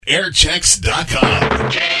Airchecks.com.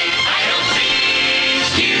 KILT,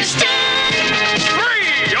 Houston.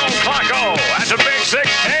 3 o'clock. That's a big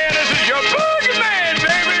 610. This is your boogeyman,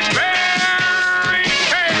 baby. Barry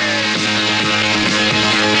Kaye.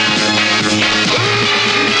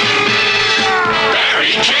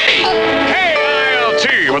 Barry Kaye.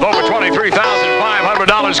 KILT with over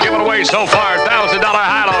 $23,500 given away so far. $1,000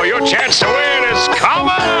 high-low. Your chance to win is coming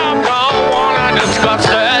up. Don't wanna discuss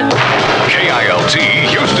that. KILT,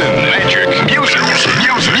 Houston, Magic,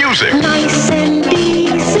 music. Nice and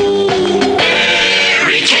easy.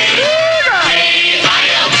 Barry Kaye.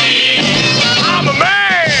 KILT. I'm a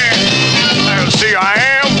man. Let's see, I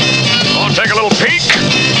am. Gonna take a little peek.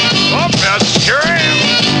 Oh, yes, sure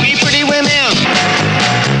am. We pretty women.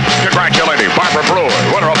 Congratulating Barbara Brewer,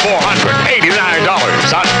 winner of $489.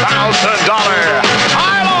 $1,000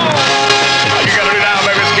 high-low. All you gotta do now,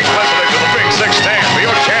 baby, is keep listening to the Big 610 for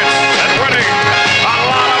your chance at winning a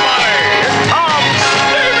lot of money. Here comes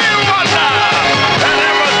Stevie Wonder, and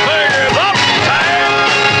everything is uptown.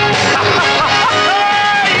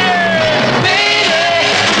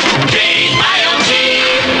 KILT.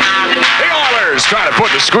 The Oilers trying to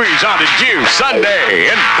put the squeeze on the juice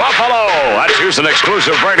Sunday in Buffalo. That's Houston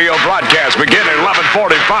exclusive radio broadcast beginning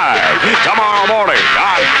 11:45 tomorrow morning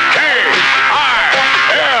on KILT.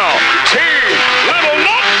 Little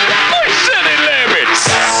Nut City Limits.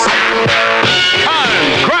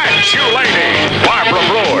 Congratulating Barbara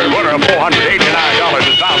Brewer, winner of $489,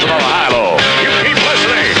 $1,000 high-low. You keep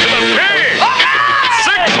listening to the Big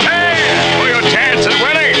 610 for your chance at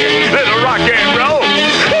winning little rock and roll.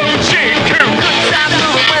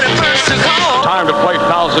 Time to play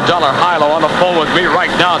 $1,000 high-low. On the phone with me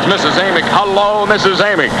right now. It's Mrs. Amy. Hello, Mrs.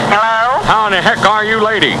 Amy. Hello? How in the heck are you,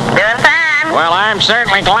 lady? Doing fine. Well, I'm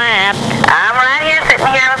certainly glad. I'm right here sitting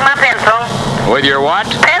here with my pencil. With your what?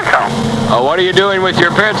 Pencil. Oh, what are you doing with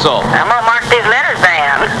your pencil? I'm going to mark these letters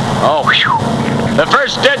down. Oh, whew. The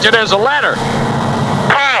first digit is a letter.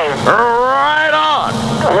 K. Right on.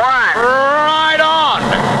 1. Right on.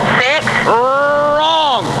 6.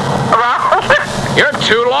 Wrong. Wrong. You're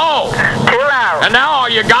too low. Too low. And now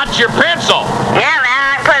you got your pencil. Yeah,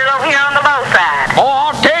 now I can put it over here on the both sides. Oh,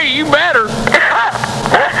 I'll tell you better.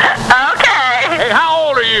 Okay. Hey, how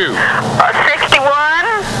old are you? 61.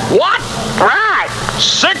 What? Right.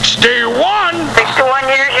 61? 61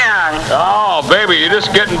 years young. Oh, baby, you're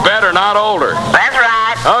just getting better, not older. That's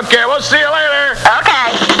right. Okay, we'll see you later.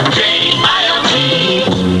 Okay. KILT.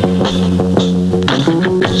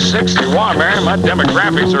 61, man. My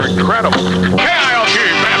demographics are incredible. KILT,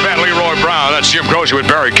 Bat Leroy Brown. That's Jim Croce with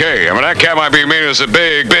Barry Kaye. I mean, that cat might be mean as a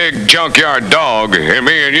big junkyard dog, and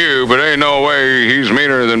me and you, but ain't no way he's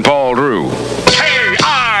meaner than Paul Drew.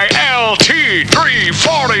 KILT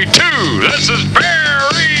 342. This is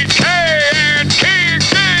Barry Kaye and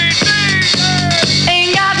KKD.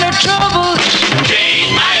 Ain't got no trouble.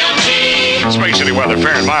 KILT. Space City weather,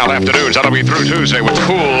 fair and mild afternoons. That'll be through Tuesday with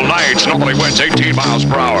cool nights. Normally winds 18 miles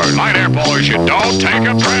per hour. Light air pollution. Don't take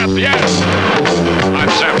a breath yet. Night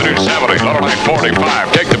this afternoon 70. Low night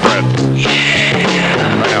 45. Take the breath.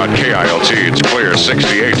 Right now at KILT, it's clear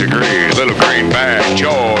 68 degrees. Little green bag.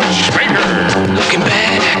 George Speaker. Looking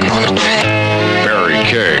back on the track. Barry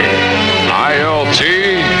Kaye. ILT.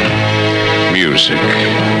 Music.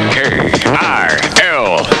 KILT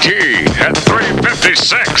at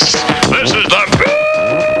 3:56. This is the